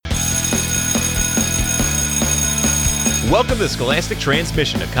Welcome to Scholastic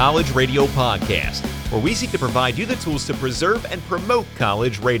Transmission, a college radio podcast, where we seek to provide you the tools to preserve and promote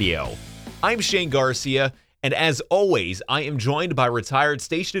college radio. I'm Shane Garcia, and as always, I am joined by retired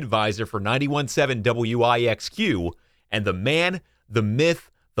station advisor for 91.7 WIXQ, and the man, the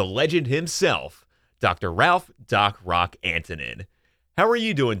myth, the legend himself, Dr. Ralph Doc Rock Antonin. How are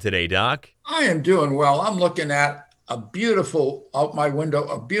you doing today, Doc? I am doing well. I'm looking at out my window,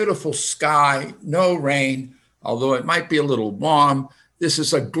 a beautiful sky, no rain, although it might be a little warm. This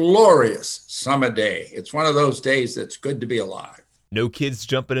is a glorious summer day. It's one of those days that's good to be alive. No kids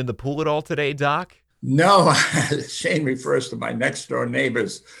jumping in the pool at all today, Doc? No, Shane refers to my next door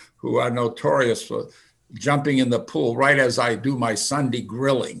neighbors who are notorious for jumping in the pool right as I do my Sunday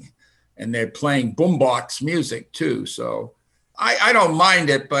grilling. And they're playing boombox music too. So I don't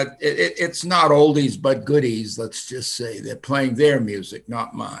mind it, but it's not oldies but goodies. Let's just say they're playing their music,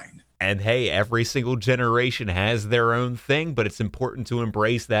 not mine. And hey, every single generation has their own thing, but it's important to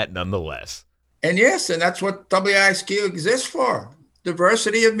embrace that nonetheless. And yes, and that's what WIXQ exists for.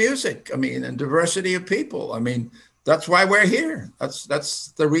 Diversity of music, and diversity of people. That's why we're here.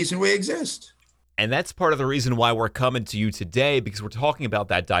 That's the reason we exist. And that's part of the reason why we're coming to you today, because we're talking about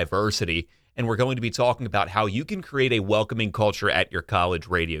that diversity, and we're going to be talking about how you can create a welcoming culture at your college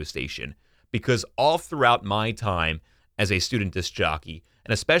radio station. Because all throughout my time as a student disc jockey,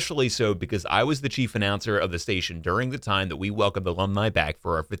 and especially so because I was the chief announcer of the station during the time that we welcomed alumni back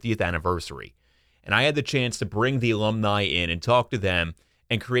for our 50th anniversary, and I had the chance to bring the alumni in and talk to them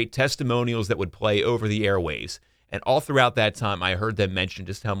and create testimonials that would play over the airways. And all throughout that time, I heard them mention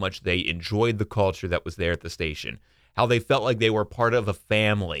just how much they enjoyed the culture that was there at the station, how they felt like they were part of a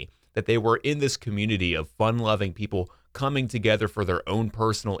family, that they were in this community of fun-loving people coming together for their own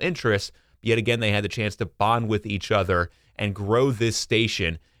personal interests. Yet again, they had the chance to bond with each other and grow this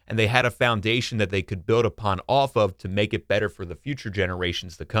station, and they had a foundation that they could build upon off of to make it better for the future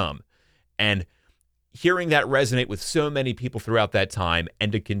generations to come. And hearing that resonate with so many people throughout that time,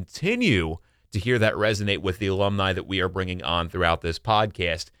 and to continue to hear that resonate with the alumni that we are bringing on throughout this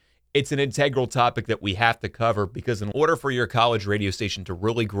podcast, it's an integral topic that we have to cover, because in order for your college radio station to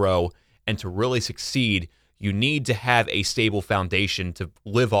really grow and to really succeed, you need to have a stable foundation to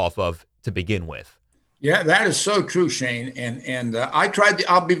live off of to begin with. Yeah, that is so true, Shane. And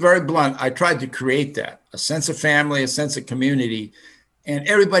I'll be very blunt, I tried to create that, a sense of family, a sense of community, and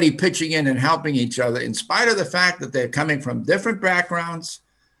everybody pitching in and helping each other, in spite of the fact that they're coming from different backgrounds,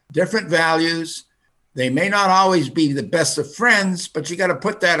 different values. They may not always be the best of friends, but you got to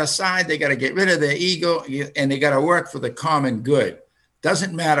put that aside. They got to get rid of their ego, and they got to work for the common good.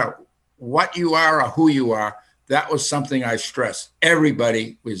 Doesn't matter what you are or who you are. That was something I stressed.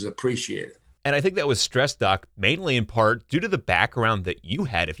 Everybody was appreciated. And I think that was stressed, Doc, mainly in part due to the background that you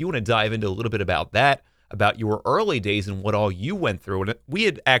had. If you want to dive into a little bit about that, about your early days and what all you went through. And we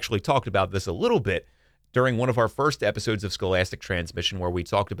had actually talked about this a little bit during one of our first episodes of Scholastic Transmission, where we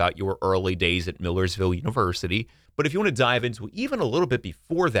talked about your early days at Millersville University. But if you want to dive into even a little bit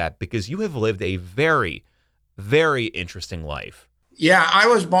before that, because you have lived a very, very interesting life. Yeah, I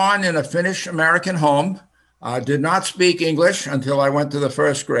was born in a Finnish American home. Did not speak English until I went to the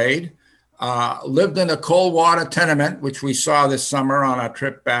first grade. Lived in a cold water tenement, which we saw this summer on our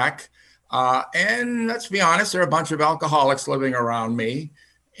trip back. And let's be honest, there are a bunch of alcoholics living around me.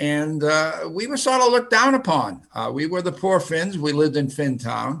 And we were sort of looked down upon. We were the poor Finns. We lived in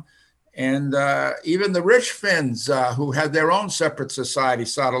Finntown. And even the rich Finns who had their own separate society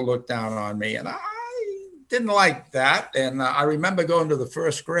sort of looked down on me. And I didn't like that. And I remember going to the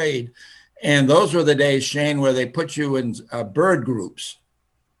first grade. And those were the days, Shane, where they put you in bird groups.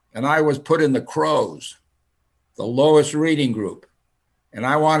 And I was put in the crows, the lowest reading group. And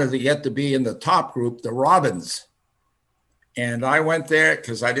I wanted to get to be in the top group, the robins. And I went there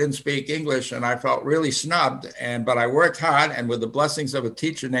because I didn't speak English and I felt really snubbed. But I worked hard, and with the blessings of a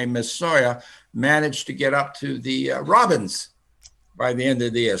teacher named Miss Sawyer, managed to get up to the robins by the end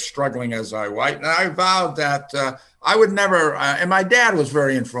of the year, struggling as I was. And I vowed that I would never, and my dad was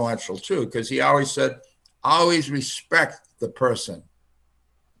very influential too, because he always said, always respect the person.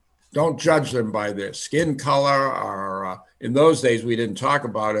 Don't judge them by their skin color, or in those days, we didn't talk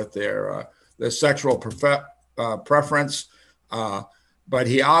about it, their sexual preference. But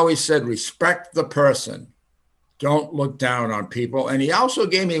he always said, respect the person. Don't look down on people. And he also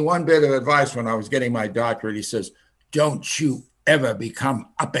gave me one bit of advice when I was getting my doctorate. He says, don't you ever become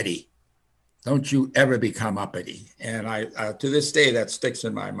uppity. Don't you ever become uppity. And I to this day, that sticks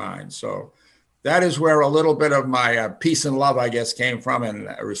in my mind. So that is where a little bit of my peace and love, I guess, came from, and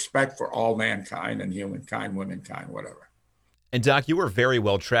respect for all mankind and humankind, womankind, whatever. And Doc, you were very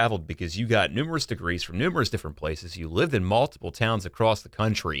well traveled because you got numerous degrees from numerous different places. You lived in multiple towns across the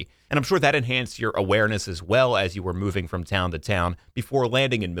country. And I'm sure that enhanced your awareness as well as you were moving from town to town before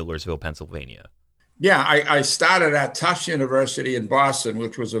landing in Millersville, Pennsylvania. Yeah, I started at Tufts University in Boston,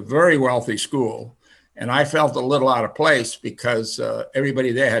 which was a very wealthy school. And I felt a little out of place because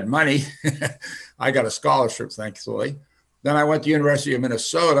everybody there had money. I got a scholarship, thankfully. Then I went to University of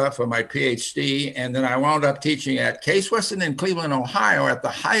Minnesota for my PhD, and then I wound up teaching at Case Western in Cleveland, Ohio, at the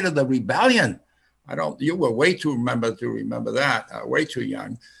height of the rebellion. You were way too remember that, way too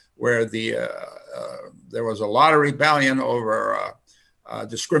young, where there was a lot of rebellion over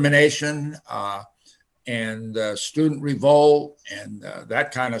discrimination and student revolt and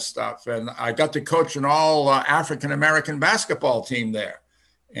that kind of stuff. And I got to coach an all African-American basketball team there.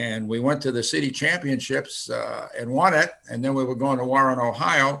 And we went to the city championships and won it. And then we were going to Warren,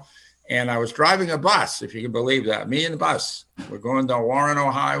 Ohio. And I was driving a bus, if you can believe that. Me and the bus. We're going to Warren,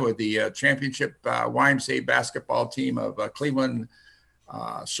 Ohio with the championship YMCA basketball team of Cleveland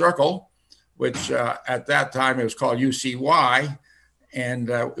Circle, which at that time it was called UCY. And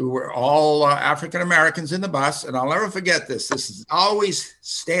we were all African Americans in the bus. And I'll never forget this. This always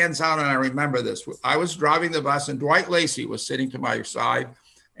stands out, and I remember this. I was driving the bus, and Dwight Lacey was sitting to my side.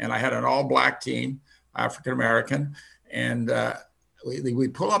 And I had an all-black team, African American, and we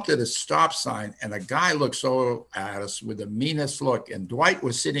pull up to the stop sign, and a guy looks over at us with the meanest look. And Dwight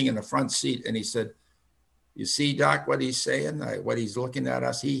was sitting in the front seat, and he said, "You see, Doc, what he's saying? What he's looking at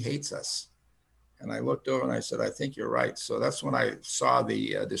us? He hates us." And I looked over and I said, "I think you're right." So that's when I saw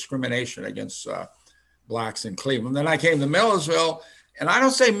the discrimination against blacks in Cleveland. Then I came to Millersville, and I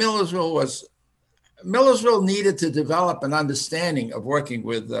don't say Millersville needed to develop an understanding of working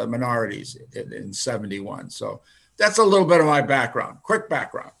with minorities in 71. So that's a little bit of my background, quick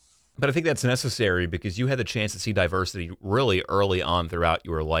background. But I think that's necessary because you had the chance to see diversity really early on throughout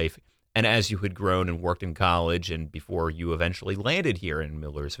your life. And as you had grown and worked in college and before you eventually landed here in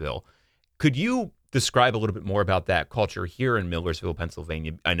Millersville, could you describe a little bit more about that culture here in Millersville,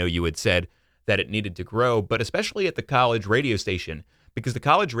 Pennsylvania? I know you had said that it needed to grow, but especially at the college radio station, because the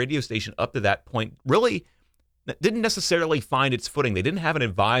college radio station up to that point really didn't necessarily find its footing. They didn't have an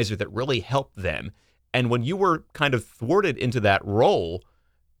advisor that really helped them. And when you were kind of thwarted into that role,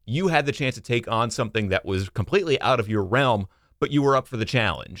 you had the chance to take on something that was completely out of your realm, but you were up for the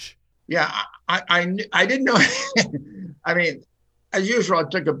challenge. Yeah, I didn't know. I mean, as usual, I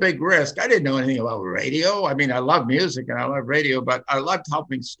took a big risk. I didn't know anything about radio. I mean, I love music and I love radio, but I loved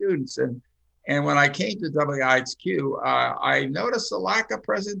helping students. And when I came to WIXQ, I noticed a lack of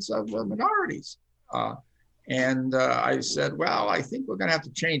presence of minorities. I said, well, I think we're going to have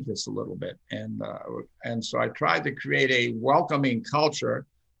to change this a little bit. And so I tried to create a welcoming culture,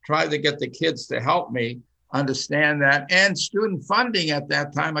 tried to get the kids to help me understand that. And student funding at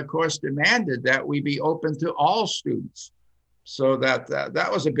that time, of course, demanded that we be open to all students. So that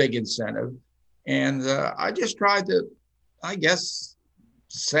was a big incentive. And I just tried to, I guess,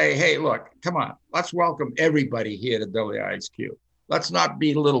 say, hey, look, come on, let's welcome everybody here to WIXQ. Let's not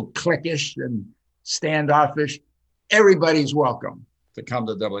be a little cliquish and standoffish. Everybody's welcome to come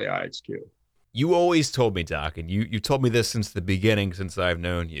to WIXQ. You always told me, Doc, and you told me this since the beginning, since I've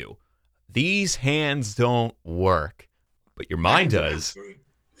known you. These hands don't work, but your mind does.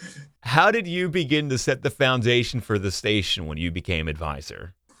 How did you begin to set the foundation for the station when you became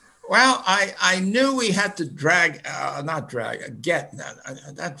advisor? Well, I knew we had to drag. That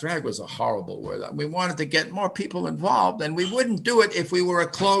drag was a horrible word. We wanted to get more people involved, and we wouldn't do it if we were a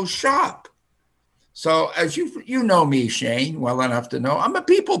closed shop. So as you know me, Shane, well enough to know, I'm a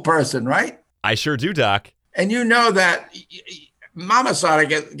people person, right? I sure do, Doc. And you know that Mama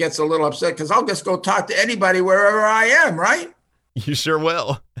sort of gets a little upset because I'll just go talk to anybody wherever I am, right? You sure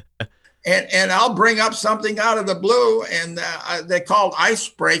will. And I'll bring up something out of the blue, and they're called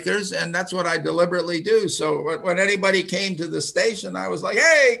icebreakers, and that's what I deliberately do. So when anybody came to the station, I was like,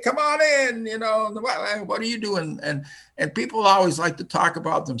 "Hey, come on in, what are you doing?" And people always like to talk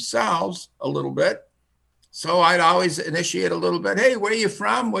about themselves a little bit. So I'd always initiate a little bit. Hey, where are you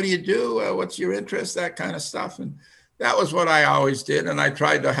from? What do you do? What's your interest? That kind of stuff. And that was what I always did. And I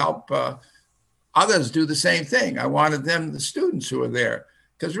tried to help others do the same thing. I wanted them, the students who were there.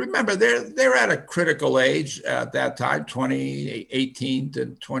 Because remember, they're at a critical age at that time, 18 to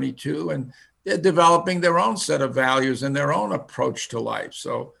 22, and they're developing their own set of values and their own approach to life.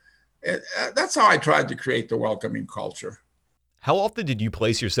 So that's how I tried to create the welcoming culture. How often did you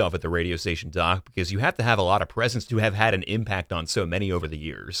place yourself at the radio station, Doc? Because you have to have a lot of presence to have had an impact on so many over the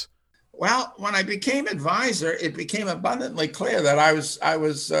years. Well, when I became advisor, it became abundantly clear that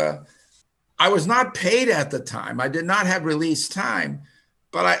I was not paid at the time. I did not have release time,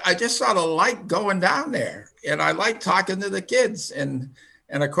 but I just sort of liked going down there, and I liked talking to the kids. And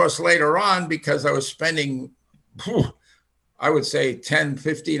of course, later on, because I was spending, I would say 10,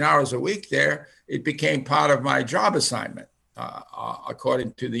 15 hours a week there, it became part of my job assignment,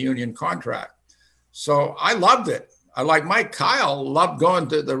 according to the union contract. So I loved it. I like Mike Kyle loved going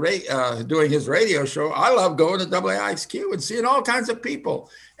to doing his radio show. I love going to WIXQ and seeing all kinds of people.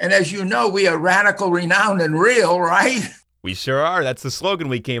 And as you know, we are radical, renowned, and real, right? We sure are. That's the slogan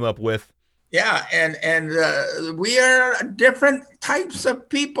we came up with. Yeah, and we are different types of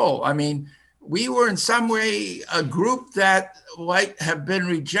people. I mean, we were in some way a group that might have been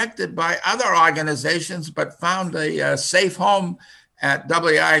rejected by other organizations, but found a safe home at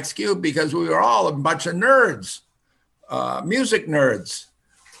WIXQ because we were all a bunch of nerds, music nerds,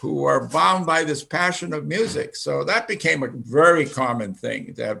 who are bound by this passion of music. So that became a very common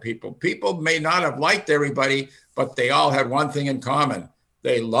thing to have people. People may not have liked everybody, but they all had one thing in common.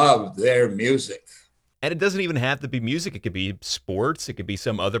 They loved their music. And it doesn't even have to be music. It could be sports. It could be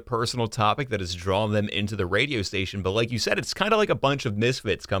some other personal topic that has drawn them into the radio station. But like you said, it's kind of like a bunch of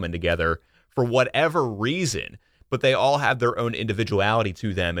misfits coming together for whatever reason, but they all have their own individuality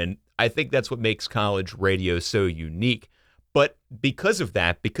to them. And I think that's what makes college radio so unique. But because of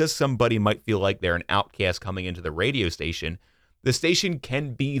that, because somebody might feel like they're an outcast coming into the radio station, the station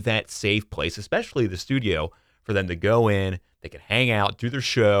can be that safe place, especially the studio, for them to go in, they can hang out, do their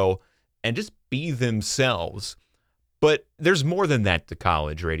show, and just be themselves. But there's more than that to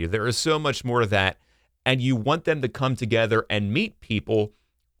college radio. There is so much more to that, and you want them to come together and meet people,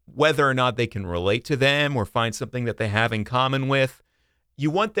 whether or not they can relate to them or find something that they have in common with. You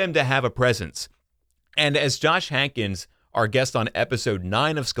want them to have a presence. And as Josh Hankins, our guest on episode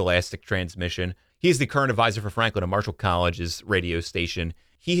 9 of Scholastic Transmission, he's the current advisor for Franklin and Marshall College's radio station.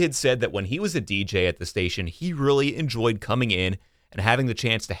 He had said that when he was a DJ at the station, he really enjoyed coming in and having the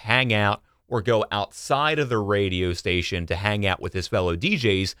chance to hang out or go outside of the radio station to hang out with his fellow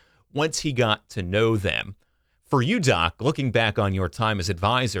DJs once he got to know them. For you, Doc, looking back on your time as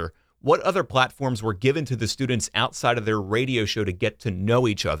advisor, what other platforms were given to the students outside of their radio show to get to know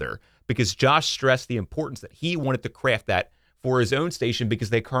each other? Because Josh stressed the importance that he wanted to craft that for his own station because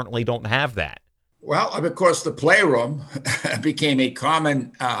they currently don't have that. Well, of course, the playroom became a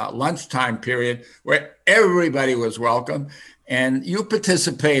common lunchtime period where everybody was welcome, and you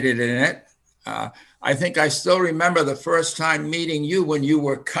participated in it. I think I still remember the first time meeting you when you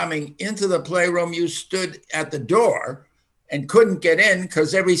were coming into the playroom. You stood at the door and couldn't get in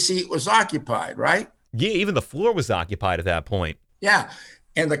because every seat was occupied, right? Yeah, even the floor was occupied at that point. Yeah,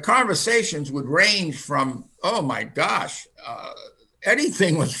 and the conversations would range from, oh my gosh,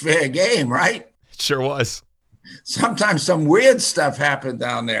 anything was fair game, right? Sure was. Sometimes some weird stuff happened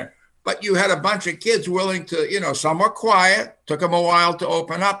down there, but you had a bunch of kids willing to, some were quiet, took them a while to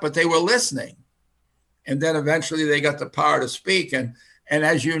open up, but they were listening. And then eventually they got the power to speak. And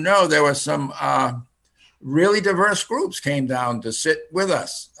as you know, there were some really diverse groups came down to sit with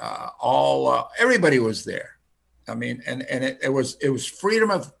us. Everybody was there. I mean, and it was freedom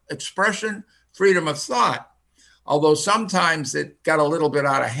of expression, freedom of thought. Although sometimes it got a little bit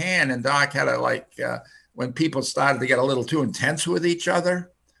out of hand, and Doc had to when people started to get a little too intense with each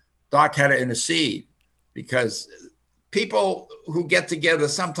other, Doc had to intercede because people who get together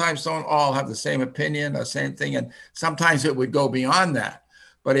sometimes don't all have the same opinion or same thing, and sometimes it would go beyond that.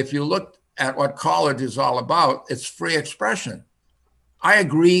 But if you look at what college is all about, it's free expression. I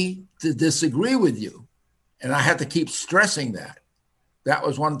agree to disagree with you, and I had to keep stressing that. That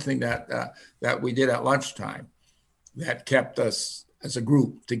was one thing that we did at lunchtime that kept us as a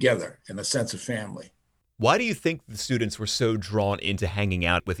group together in a sense of family. Why do you think the students were so drawn into hanging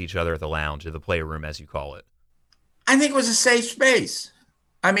out with each other at the lounge, or the playroom, as you call it? I think it was a safe space.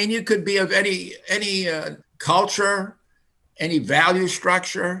 I mean, you could be of any culture, any value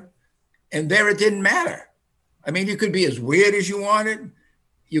structure, and there it didn't matter. I mean, you could be as weird as you wanted.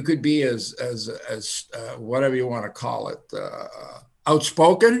 You could be as whatever you want to call it,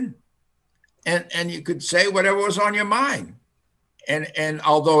 outspoken. And you could say whatever was on your mind. And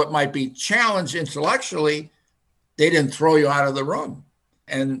although it might be challenged intellectually, they didn't throw you out of the room.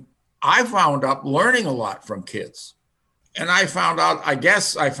 And I wound up learning a lot from kids. And I found out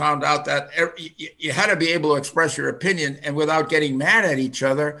that you had to be able to express your opinion and without getting mad at each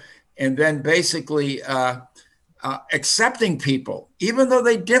other, and then basically accepting people, even though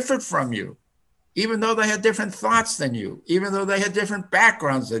they differed from you, even though they had different thoughts than you, even though they had different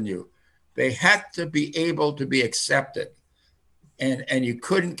backgrounds than you. They had to be able to be accepted. And you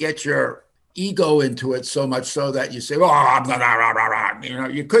couldn't get your ego into it so much so that you say, oh, blah, blah, blah, blah, blah.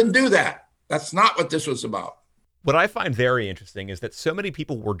 You couldn't do that. That's not what this was about. What I find very interesting is that so many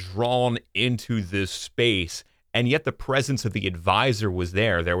people were drawn into this space, and yet the presence of the advisor was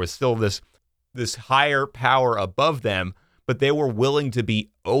there. There was still this higher power above them, but they were willing to be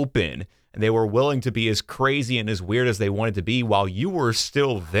open, and they were willing to be as crazy and as weird as they wanted to be while you were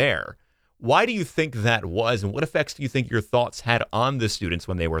still there. Why do you think that was, and what effects do you think your thoughts had on the students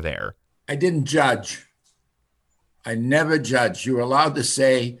when they were there? I didn't judge. I never judged. You were allowed to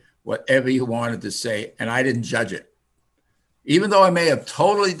say whatever you wanted to say, and I didn't judge it. Even though I may have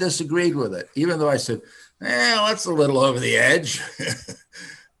totally disagreed with it, even though I said, that's a little over the edge,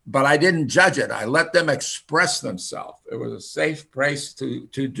 but I didn't judge it. I let them express themselves. It was a safe place to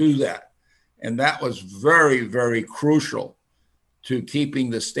do that. And that was very, very crucial to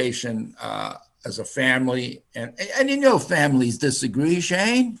keeping the station as a family. And families disagree,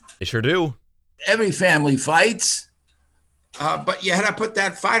 Shane. They sure do. Every family fights. But you had to put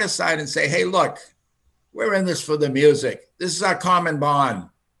that fight aside and say, hey, look, we're in this for the music. This is our common bond.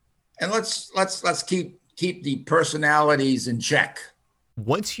 And let's keep the personalities in check.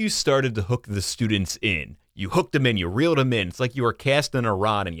 Once you started to hook the students in, you hooked them in, you reeled them in. It's like you were casting a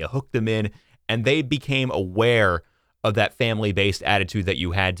rod and you hooked them in, and they became aware of that family-based attitude that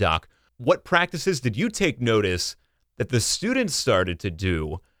you had, Doc. What practices did you take notice that the students started to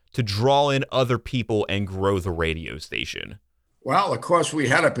do to draw in other people and grow the radio station? Well, of course, we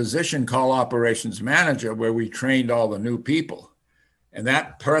had a position called operations manager where we trained all the new people. And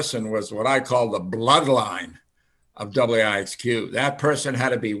that person was what I call the bloodline of WIXQ. That person had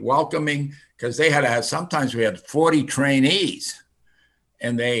to be welcoming because they had to have, sometimes we had 40 trainees.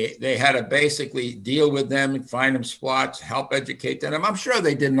 And they had to basically deal with them and find them spots, help educate them. I'm sure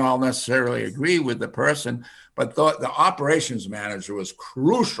they didn't all necessarily agree with the person, but the operations manager was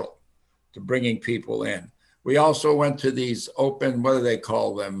crucial to bringing people in. We also went to these open, what do they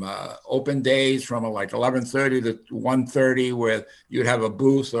call them? Open days from like 11:30 to 1:30, where you'd have a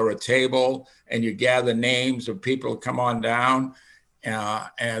booth or a table and you gather names of people to come on down.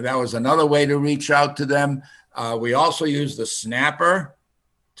 And that was another way to reach out to them. We also used the snapper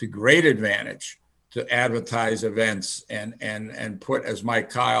to great advantage to advertise events and put, as Mike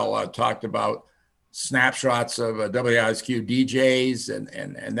Kyle talked about, snapshots of WIXQ DJs,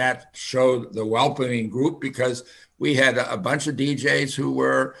 and that showed the welcoming group because we had a bunch of DJs who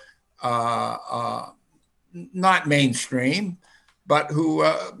were not mainstream, but who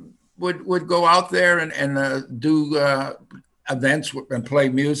would go out there and do events and play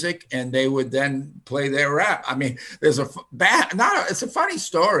music, and they would then play their rap. I mean, there's it's a funny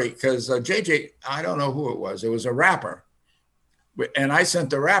story because JJ, I don't know who it was. It was a rapper. And I sent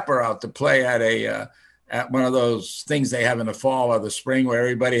the rapper out to play at one of those things they have in the fall or the spring where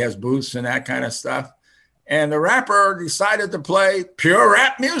everybody has booths and that kind of stuff. And the rapper decided to play pure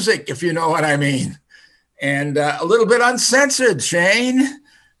rap music, if you know what I mean. And a little bit uncensored, Shane.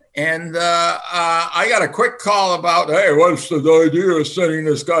 And I got a quick call about, hey, what's the idea of sending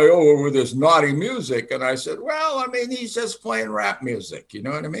this guy over with this naughty music? And I said, well, I mean, he's just playing rap music. You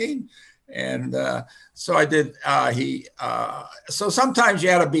know what I mean? And so I did. So sometimes you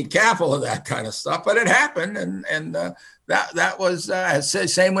had to be careful of that kind of stuff, but it happened, and that was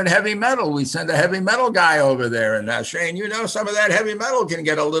same with heavy metal. We sent a heavy metal guy over there, and Shane, some of that heavy metal can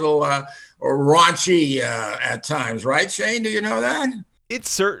get a little raunchy at times, right, Shane? Do you know that? It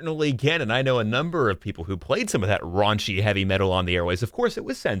certainly can, and I know a number of people who played some of that raunchy heavy metal on the airways. Of course, it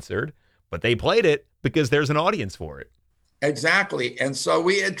was censored, but they played it because there's an audience for it. Exactly. And so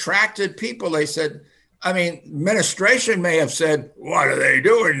we attracted people. They said, administration may have said, what are they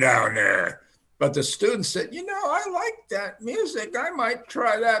doing down there? But the students said, I like that music. I might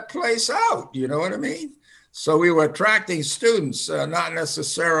try that place out. You know what I mean? So we were attracting students, not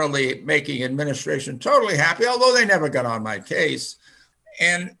necessarily making administration totally happy, although they never got on my case.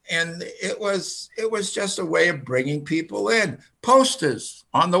 And it was just a way of bringing people in. Posters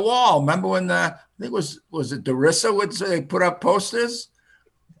on the wall. Remember when I think was it Darissa would say they put up posters,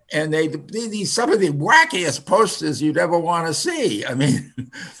 and these some of the wackiest posters you'd ever want to see. I mean,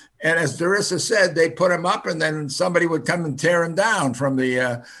 and as Darissa said, they put them up, and then somebody would come and tear them down from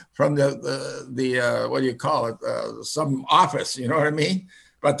the what do you call it? Some office. You know what I mean?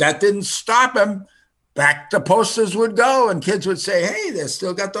 But that didn't stop him. Back the posters would go, and kids would say, hey, they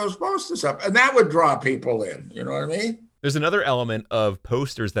still got those posters up. And that would draw people in. You know what I mean? There's another element of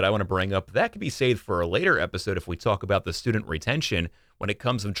posters that I want to bring up. That could be saved for a later episode if we talk about the student retention when it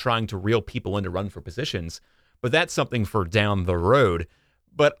comes to trying to reel people in to run for positions. But that's something for down the road.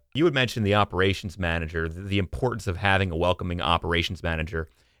 But you had mentioned the operations manager, the importance of having a welcoming operations manager.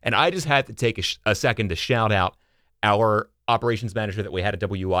 And I just had to take a second to shout out our operations manager that we had at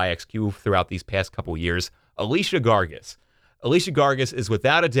WIXQ throughout these past couple years, Alicia Gargis. Alicia Gargis is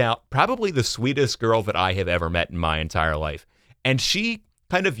without a doubt probably the sweetest girl that I have ever met in my entire life. And she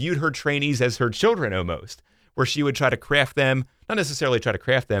kind of viewed her trainees as her children almost, where she would try to craft them, not necessarily try to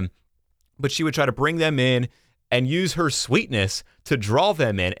craft them, but she would try to bring them in and use her sweetness to draw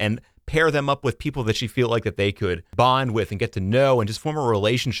them in and pair them up with people that she feel like that they could bond with and get to know and just form a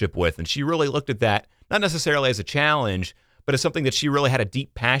relationship with. And she really looked at that, not necessarily as a challenge, but as something that she really had a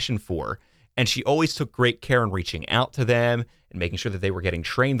deep passion for. And she always took great care in reaching out to them and making sure that they were getting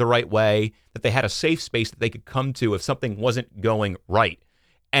trained the right way, that they had a safe space that they could come to if something wasn't going right.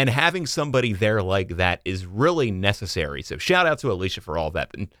 And having somebody there like that is really necessary. So shout out to Alicia for all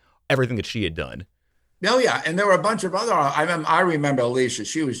that and everything that she had done. Oh yeah, and there were a bunch of other. I remember Alicia.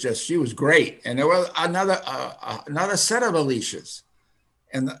 She was great, and there was another set of Alicias,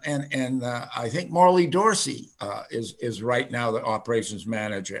 and I think Marley Dorsey is right now the operations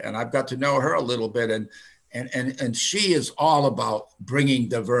manager, and I've got to know her a little bit, and she is all about bringing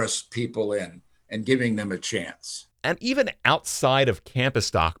diverse people in and giving them a chance. And even outside of Campus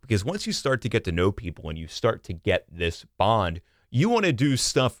Doc, because once you start to get to know people and you start to get this bond, you want to do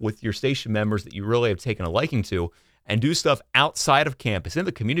stuff with your station members that you really have taken a liking to and do stuff outside of campus, in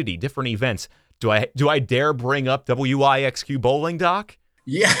the community, different events. Do I dare bring up WIXQ Bowling, Doc?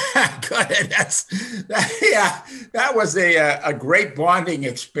 Yeah, good. That was a great bonding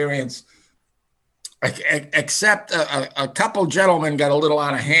experience, except a couple gentlemen got a little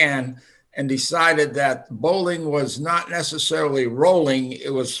out of hand and decided that bowling was not necessarily rolling,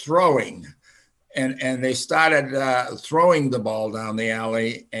 it was throwing. And they started throwing the ball down the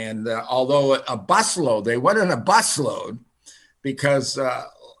alley. And although a busload, they went in a busload because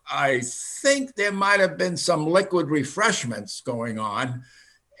I think there might have been some liquid refreshments going on.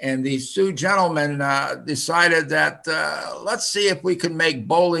 And these two gentlemen decided that let's see if we can make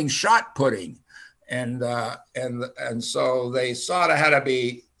bowling shot putting. And so they sort of had to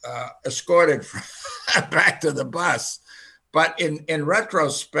be escorted back to the bus. But in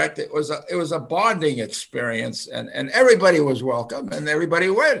retrospect, it was a bonding experience, and everybody was welcome, and everybody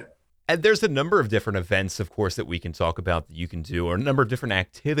went. And there's a number of different events, of course, that we can talk about that you can do, or a number of different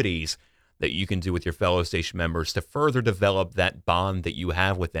activities that you can do with your fellow station members to further develop that bond that you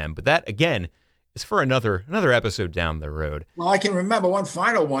have with them. But that, again, is for another episode down the road. Well, I can remember one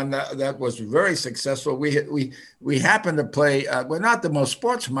final one that was very successful. We happened to play. We're not the most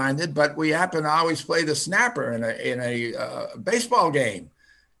sports minded, but we happen to always play the snapper in a baseball game,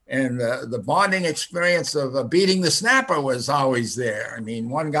 and the bonding experience of beating the snapper was always there. I mean,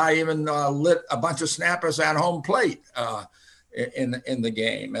 one guy even lit a bunch of snappers at home plate in the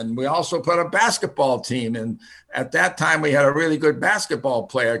game. And we also put a basketball team. And at that time, we had a really good basketball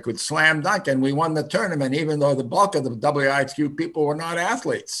player who could slam dunk, and we won the tournament, even though the bulk of the WIXQ people were not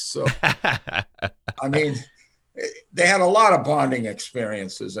athletes. So, I mean, they had a lot of bonding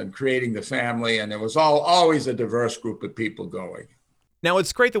experiences and creating the family. And it was always a diverse group of people going. Now,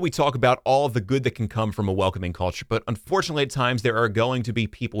 it's great that we talk about all of the good that can come from a welcoming culture, but unfortunately, at times, there are going to be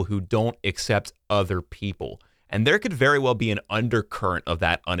people who don't accept other people. And there could very well be an undercurrent of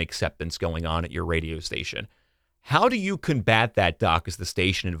that unacceptance going on at your radio station. How do you combat that, Doc, as the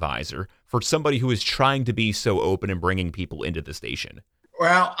station advisor for somebody who is trying to be so open and bringing people into the station?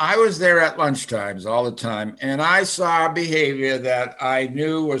 Well, I was there at lunchtimes all the time, and I saw behavior that I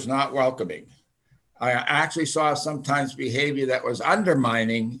knew was not welcoming. I actually saw sometimes behavior that was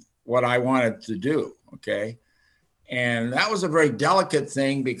undermining what I wanted to do, okay? And that was a very delicate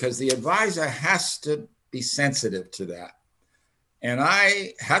thing because the advisor has to be sensitive to that. And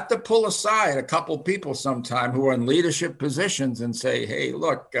I had to pull aside a couple people sometime who are in leadership positions and say, hey,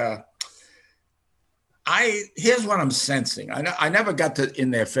 look, here's what I'm sensing. I never got to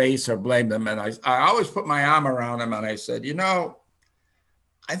in their face or blame them. And I always put my arm around them and I said,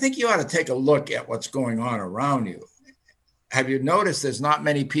 I think you ought to take a look at what's going on around you. Have you noticed there's not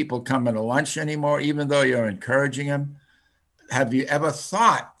many people coming to lunch anymore, even though you're encouraging them? Have you ever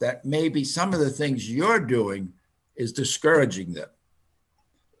thought that maybe some of the things you're doing is discouraging them?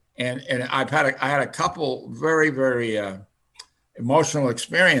 And I had a couple very, very emotional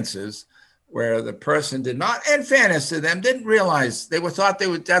experiences where the person did not, in fairness to them, didn't realize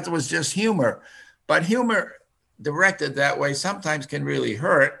that was just humor. But humor directed that way sometimes can really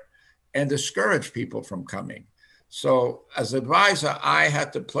hurt and discourage people from coming. So as advisor, I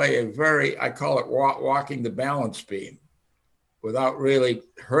had to play I call it walking the balance beam, without really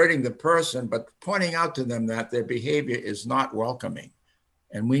hurting the person, but pointing out to them that their behavior is not welcoming.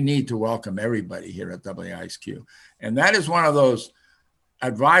 And we need to welcome everybody here at WIXQ. And that is one of those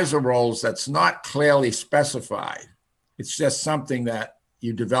advisor roles that's not clearly specified. It's just something that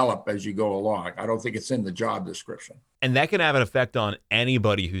you develop as you go along. I don't think it's in the job description. And that can have an effect on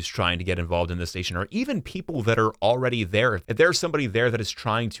anybody who's trying to get involved in the station, or even people that are already there. If there's somebody there that is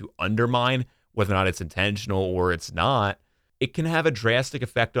trying to undermine, whether or not it's intentional or it's not, it can have a drastic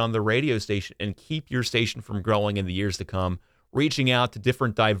effect on the radio station and keep your station from growing in the years to come, reaching out to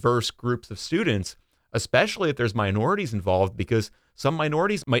different diverse groups of students, especially if there's minorities involved, because some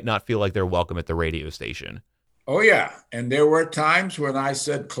minorities might not feel like they're welcome at the radio station. Oh, yeah. And there were times when I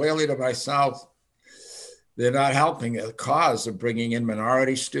said clearly to myself, they're not helping the cause of bringing in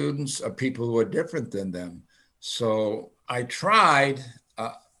minority students or people who are different than them. So I tried,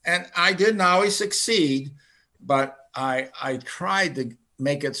 and I didn't always succeed, but I tried to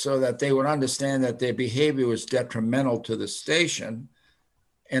make it so that they would understand that their behavior was detrimental to the station.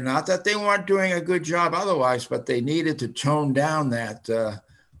 And not that they weren't doing a good job otherwise, but they needed to tone down that,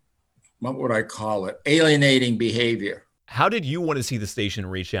 what would I call it, alienating behavior. How did you want to see the station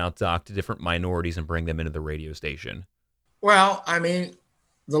reach out, Doc, to different minorities and bring them into the radio station? Well, I mean,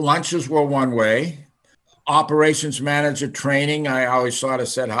 the lunches were one way. Operations manager training, I always sort of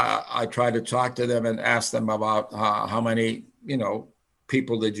said, I tried to talk to them and ask them about how many,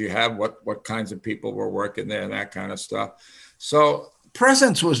 people did you have, what kinds of people were working there and that kind of stuff. So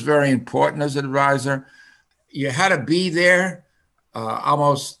presence was very important as an advisor. You had to be there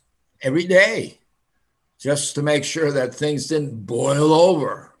almost every day, just to make sure that things didn't boil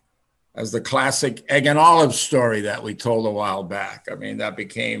over, as the classic egg and olive story that we told a while back. I mean, that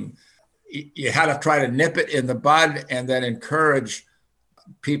became, you had to try to nip it in the bud and then encourage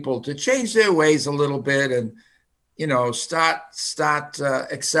people to change their ways a little bit and, start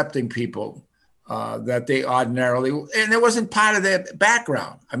accepting people that they ordinarily, and it wasn't part of their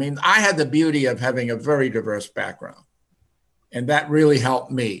background. I mean, I had the beauty of having a very diverse background, and that really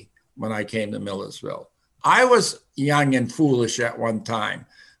helped me when I came to Millersville. I was young and foolish at one time,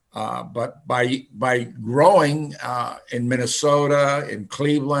 but by growing in Minnesota, in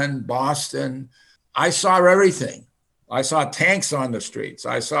Cleveland, Boston, I saw everything. I saw tanks on the streets.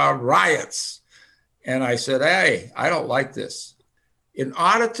 I saw riots. And I said, hey, I don't like this. In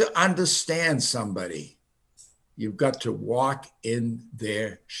order to understand somebody, you've got to walk in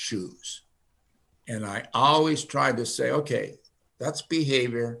their shoes. And I always tried to say, okay, that's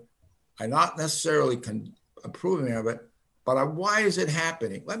behavior. I'm not necessarily approving of it, but why is it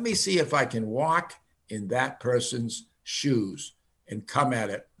happening? Let me see if I can walk in that person's shoes and come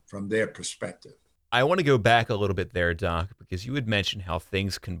at it from their perspective. I want to go back a little bit there, Doc, because you had mentioned how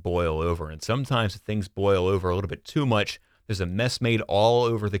things can boil over. And sometimes if things boil over a little bit too much, there's a mess made all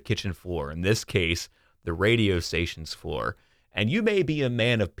over the kitchen floor. In this case, the radio station's floor. And you may be a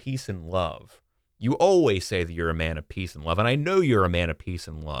man of peace and love. You always say that you're a man of peace and love. And I know you're a man of peace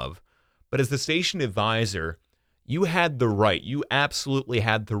and love. But as the station advisor, you had the right, you absolutely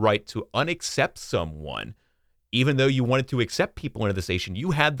had the right to unaccept someone. Even though you wanted to accept people into the station,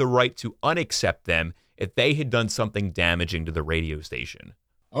 you had the right to unaccept them if they had done something damaging to the radio station.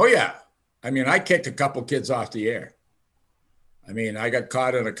 Oh, yeah. I mean, I kicked a couple kids off the air. I mean, I got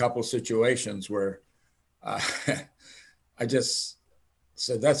caught in a couple situations where I just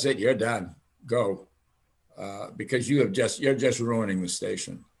said, that's it, you're done, go. Because you're just ruining the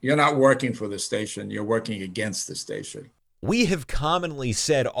station. You're not working for the station, you're working against the station. We have commonly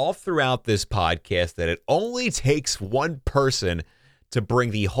said all throughout this podcast that it only takes one person to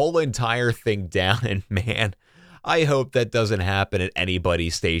bring the whole entire thing down. And man, I hope that doesn't happen at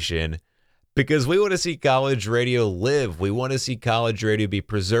anybody's station, because we want to see college radio live. We want to see college radio be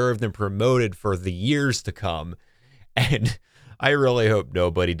preserved and promoted for the years to come. And I really hope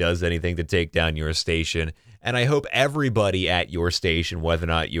nobody does anything to take down your station. And I hope everybody at your station, whether or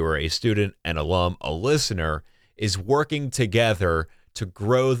not you're a student, an alum, a listener, is working together to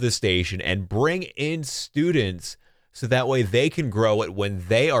grow the station and bring in students so that way they can grow it when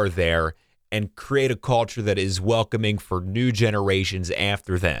they are there and create a culture that is welcoming for new generations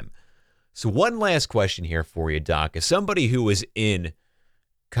after them. So one last question here for you, Doc. As somebody who was in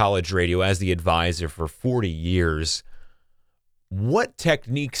college radio as the advisor for 40 years, what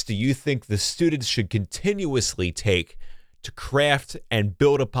techniques do you think the students should continuously take to craft and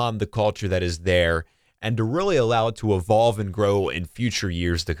build upon the culture that is there and to really allow it to evolve and grow in future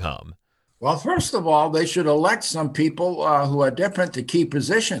years to come? Well, first of all, they should elect some people who are different to key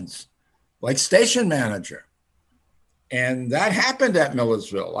positions, like station manager. And that happened at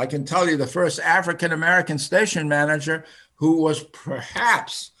Millersville. I can tell you the first African-American station manager who was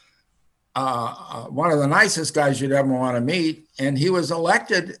perhaps one of the nicest guys you'd ever want to meet. And he was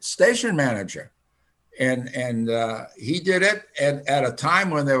elected station manager. And he did it at a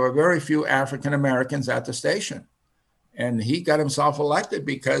time when there were very few African Americans at the station. And he got himself elected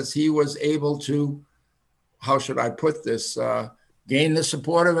because he was able to, how should I put this, gain the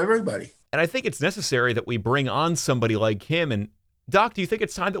support of everybody. And I think it's necessary that we bring on somebody like him. And Doc, do you think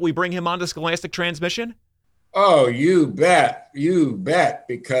it's time that we bring him on to Scholastic Transmission? Oh, you bet. You bet.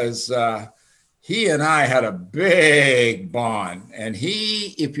 Because he and I had a big bond. And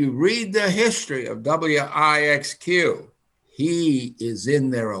if you read the history of WIXQ, he is in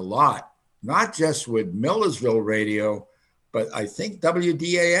there a lot, not just with Millersville Radio, but I think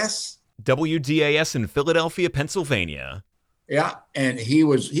WDAS. WDAS in Philadelphia, Pennsylvania. Yeah, and he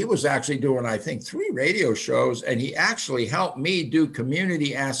was actually doing, I think, 3 radio shows, and he actually helped me do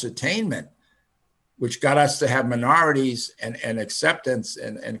community ascertainment, which got us to have minorities and acceptance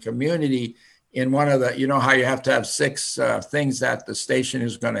and community in one of the, you know how you have to have 6 things that the station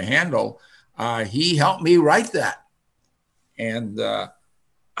is going to handle. He helped me write that. And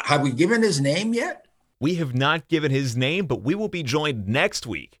have we given his name yet? We have not given his name, but we will be joined next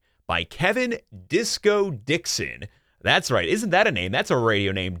week by Kevin Disco Dixon. That's right. Isn't that a name? That's a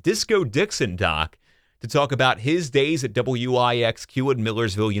radio name. Disco Dixon, Doc, to talk about his days at WIXQ at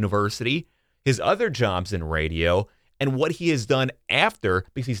Millersville University, his other jobs in radio, and what he has done after,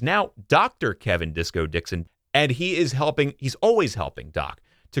 because he's now Dr. Kevin Disco Dixon, and he's always helping, Doc,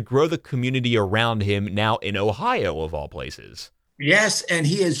 to grow the community around him now in Ohio, of all places. Yes, and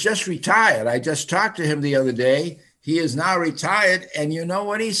he is just retired. I just talked to him the other day. He is now retired, and you know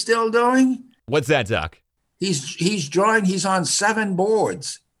what he's still doing? What's that, Doc? He's on 7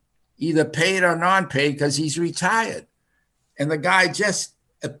 boards, either paid or non-paid, because he's retired. And the guy just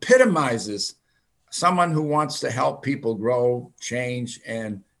epitomizes someone who wants to help people grow, change,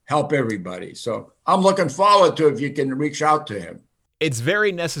 and help everybody. So I'm looking forward to if you can reach out to him. It's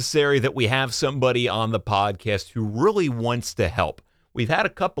very necessary that we have somebody on the podcast who really wants to help. We've had a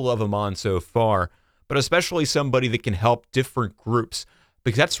couple of them on so far, but especially somebody that can help different groups,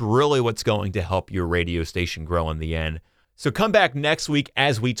 because that's really what's going to help your radio station grow in the end. So come back next week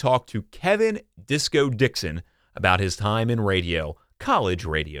as we talk to Kevin Disco Dixon about his time in radio, college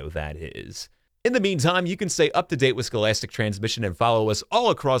radio, that is. In the meantime, you can stay up to date with Scholastic Transmission and follow us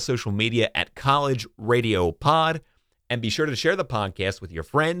all across social media at College Radio Pod. And be sure to share the podcast with your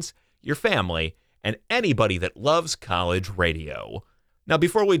friends, your family, and anybody that loves college radio. Now,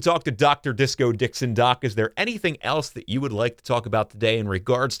 before we talk to Dr. Disco Dixon, Doc, is there anything else that you would like to talk about today in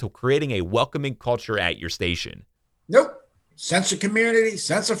regards to creating a welcoming culture at your station? Nope. Sense of community,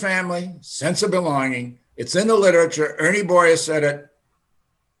 sense of family, sense of belonging. It's in the literature. Ernie Boyer said it.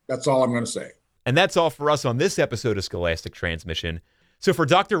 That's all I'm going to say. And that's all for us on this episode of Scholastic Transmission. So for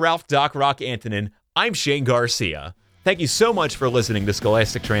Dr. Ralph Doc Rock Antonin, I'm Shane Garcia. Thank you so much for listening to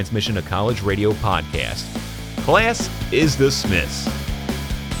Scholastic Transmission, a college radio podcast. Class is dismissed.